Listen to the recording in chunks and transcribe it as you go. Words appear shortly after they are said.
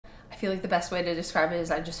feel like the best way to describe it is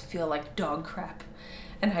I just feel like dog crap.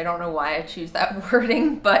 And I don't know why I choose that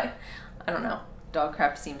wording, but I don't know. Dog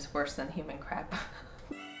crap seems worse than human crap.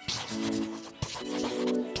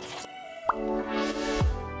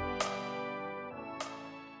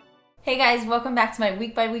 Hey guys, welcome back to my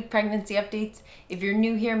week-by-week pregnancy updates. If you're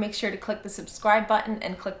new here, make sure to click the subscribe button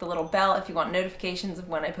and click the little bell if you want notifications of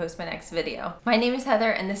when I post my next video. My name is Heather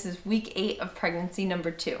and this is week 8 of pregnancy number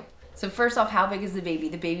 2. So first off, how big is the baby?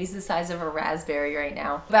 The baby's the size of a raspberry right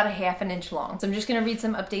now, about 1/2 inch long. So I'm just gonna read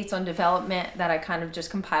some updates on development that I kind of just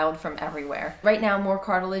compiled from everywhere. Right now, more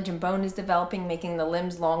cartilage and bone is developing, making the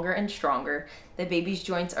limbs longer and stronger. The baby's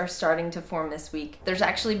joints are starting to form this week. There's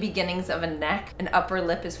actually beginnings of a neck, an upper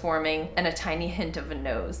lip is forming, and a tiny hint of a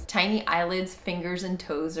nose. Tiny eyelids, fingers, and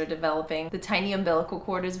toes are developing. The tiny umbilical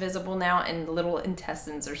cord is visible now, and little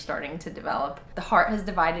intestines are starting to develop. The heart has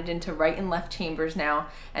divided into right and left chambers now,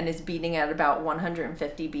 and is beating at about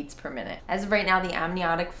 150 beats per minute. As of right now, the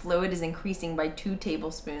amniotic fluid is increasing by 2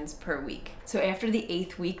 tablespoons per week. So after the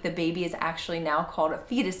 8th week, the baby is actually now called a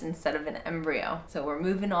fetus instead of an embryo. So we're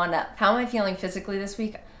moving on up. How am I feeling physically this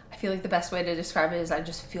week? I feel like the best way to describe it is I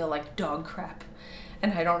just feel like dog crap.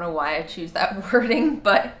 And I don't know why I choose that wording,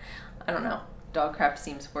 but I don't know. Dog crap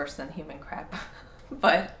seems worse than human crap.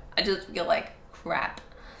 But I just feel like crap.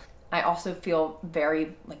 I also feel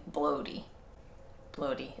very like bloaty.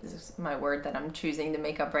 Bloaty is my word that I'm choosing to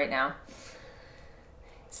make up right now.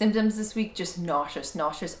 Symptoms this week, just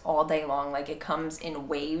nauseous all day long. Like it comes in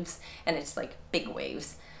waves and it's like big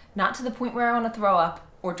waves. Not to the point where I want to throw up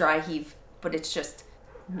or dry heave, but it's just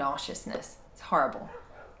nauseousness. It's horrible.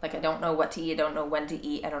 Like I don't know what to eat, I don't know when to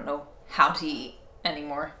eat, I don't know how to eat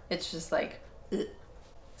anymore. It's just like, ugh.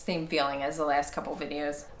 Same feeling as the last couple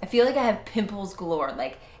videos. I feel like I have pimples galore,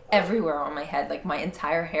 like everywhere on my head. Like my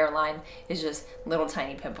entire hairline is just little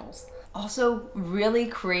tiny pimples. Also really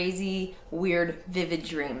crazy, weird, vivid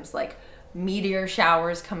dreams, like meteor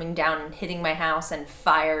showers coming down and hitting my house and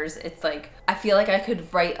fires. It's like, I feel like I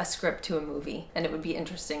could write a script to a movie and it would be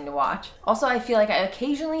interesting to watch. Also, I feel like I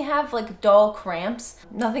occasionally have like dull cramps.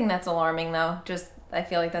 Nothing that's alarming though, just I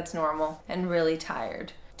feel like that's normal, and really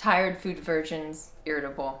tired. Tired, food aversions,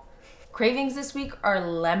 irritable. Cravings this week are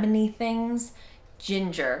lemony things,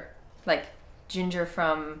 ginger, like ginger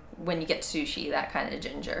from when you get sushi, that kind of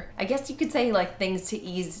ginger. I guess you could say like things to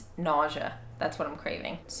ease nausea. That's what I'm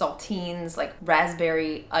craving. Saltines, like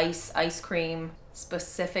raspberry ice cream,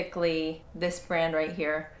 specifically this brand right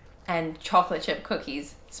here, and chocolate chip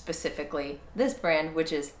cookies, specifically this brand,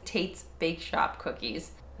 which is Tate's Bake Shop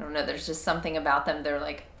cookies. I don't know, there's just something about them. They're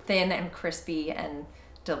like thin and crispy and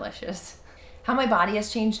delicious. How my body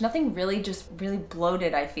has changed, nothing really, just really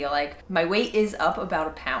bloated, I feel like. My weight is up about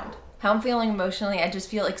 1 pound. How I'm feeling emotionally, I just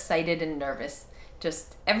feel excited and nervous.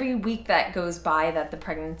 Just every week that goes by that the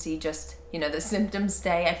pregnancy just, you know, the symptoms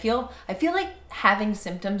stay, I feel like having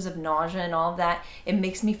symptoms of nausea and all of that, it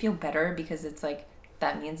makes me feel better because it's like,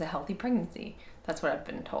 that means a healthy pregnancy. That's what I've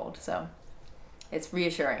been told, so it's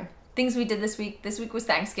reassuring. Things we did this week was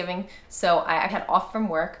Thanksgiving, so I had off from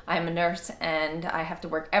work. I'm a nurse and I have to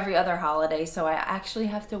work every other holiday, so I actually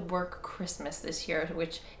have to work Christmas this year,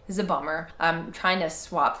 which is a bummer. I'm trying to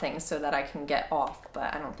swap things so that I can get off,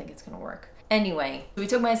 but I don't think it's gonna work. Anyway, we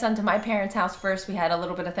took my son to my parents' house first. We had a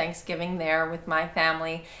little bit of Thanksgiving there with my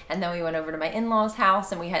family, and then we went over to my in-laws'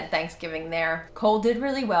 house and we had Thanksgiving there. Cole did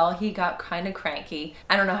really well. He got kind of cranky.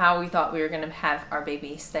 I don't know how we thought we were gonna have our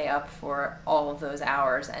baby stay up for all of those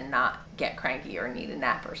hours and not get cranky or need a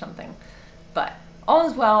nap or something. But all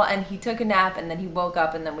is well, and he took a nap and then he woke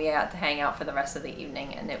up and then we got to hang out for the rest of the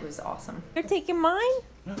evening, and it was awesome. You're taking mine?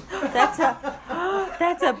 That's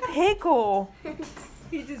a pickle.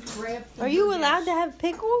 He just grabbed from Are you her allowed dish. to have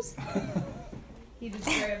pickles? He just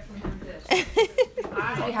grabbed from her dish.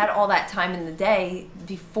 We had all that time in the day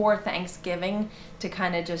before Thanksgiving to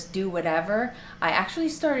kind of just do whatever. I actually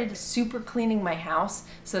started super cleaning my house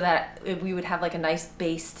so that we would have like a nice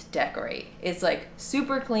base to decorate. It's like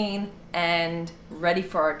super clean and ready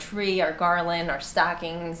for our tree, our garland, our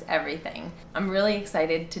stockings, everything. I'm really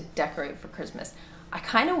excited to decorate for Christmas. I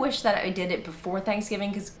kind of wish that I did it before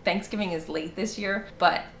Thanksgiving because Thanksgiving is late this year,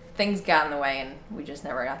 but things got in the way and we just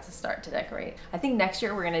never got to start to decorate. I think next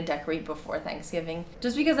year we're gonna decorate before Thanksgiving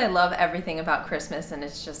just because I love everything about Christmas and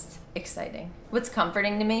it's just exciting. What's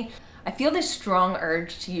comforting to me, I feel this strong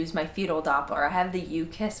urge to use my fetal doppler. I have the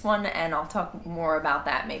U-Kiss one, and I'll talk more about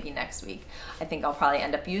that maybe next week. I think I'll probably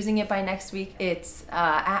end up using it by next week. It's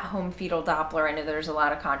at-home fetal doppler. I know there's a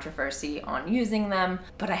lot of controversy on using them,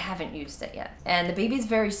 but I haven't used it yet. And the baby's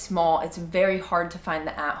very small. It's very hard to find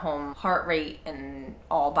the at-home heart rate and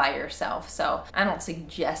all by yourself. So I don't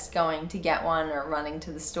suggest going to get one or running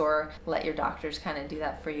to the store. Let your doctors kind of do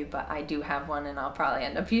that for you, but I do have one and I'll probably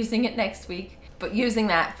end up using it next week. But using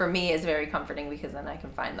that for me is very comforting because then I can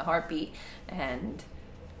find the heartbeat and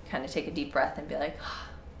kind of take a deep breath and be like,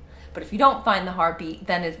 but if you don't find the heartbeat,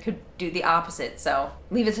 then it could do the opposite. So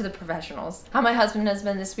leave it to the professionals. How my husband has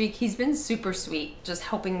been this week, he's been super sweet, just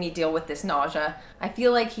helping me deal with this nausea. I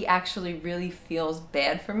feel like he actually really feels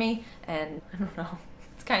bad for me, and I don't know,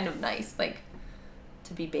 it's kind of nice, like,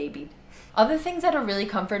 to be babied. Other things that are really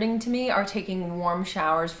comforting to me are taking warm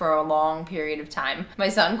showers for a long period of time. My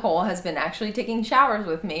son Cole has been actually taking showers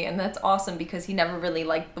with me, and that's awesome because he never really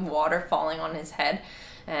liked the water falling on his head.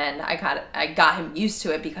 And I got him used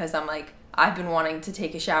to it because I'm like, I've been wanting to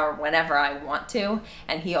take a shower whenever I want to,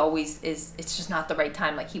 and he always is, it's just not the right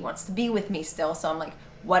time. Like, he wants to be with me still, so I'm like,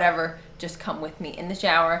 whatever, just come with me in the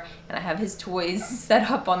shower. And I have his toys set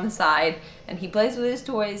up on the side, and he plays with his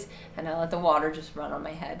toys, and I let the water just run on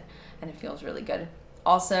my head, and it feels really good.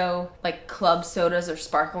 Also, like club sodas or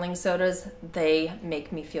sparkling sodas, they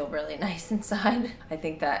make me feel really nice inside. I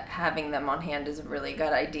think that having them on hand is a really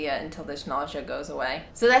good idea until this nausea goes away.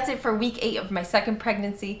 So that's it for week 8 of my second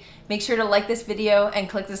pregnancy. Make sure to like this video and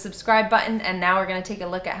click the subscribe button, and now we're gonna take a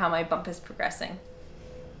look at how my bump is progressing.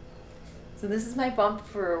 So this is my bump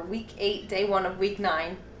for week 8, day 1 of week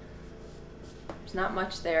 9. There's not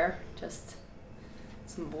much there, just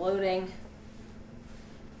some bloating.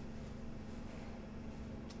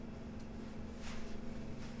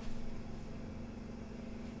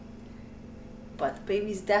 But the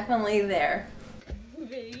baby's definitely there.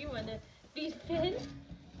 Baby, you wanna be fed?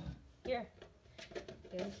 Here,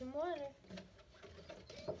 give him some water.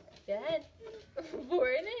 Go ahead, pour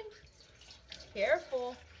it in.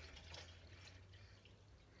 Careful.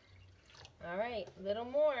 All right, a little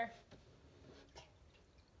more.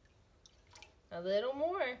 A little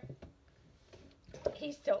more.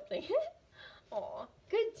 He's tilting. Aw,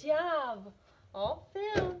 good job. All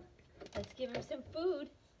filled. Let's give him some food.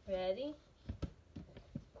 Ready?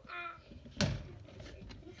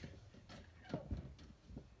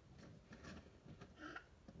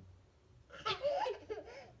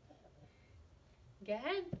 Go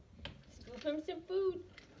ahead. Scoop him some food.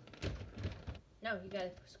 No, you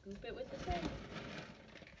gotta scoop it with the thing.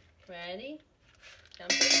 Ready?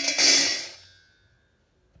 Dump it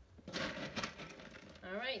in.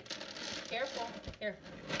 Alright. Careful. Here.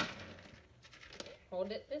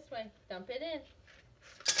 Hold it this way. Dump it in.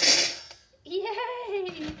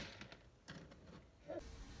 Yay!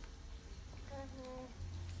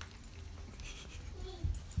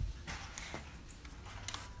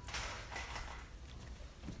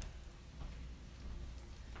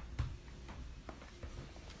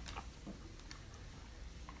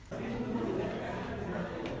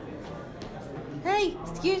 Hey,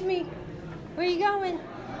 excuse me. Where are you going?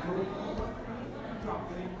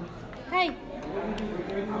 Hey.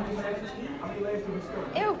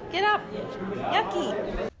 Ew, get up.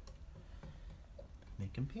 Yucky.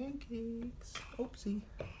 Making pancakes. Oopsie.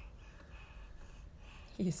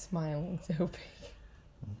 He's smiling so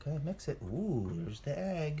big. Okay, mix it. Ooh, there's the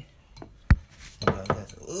egg. Oh,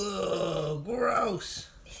 that's, ugh, gross.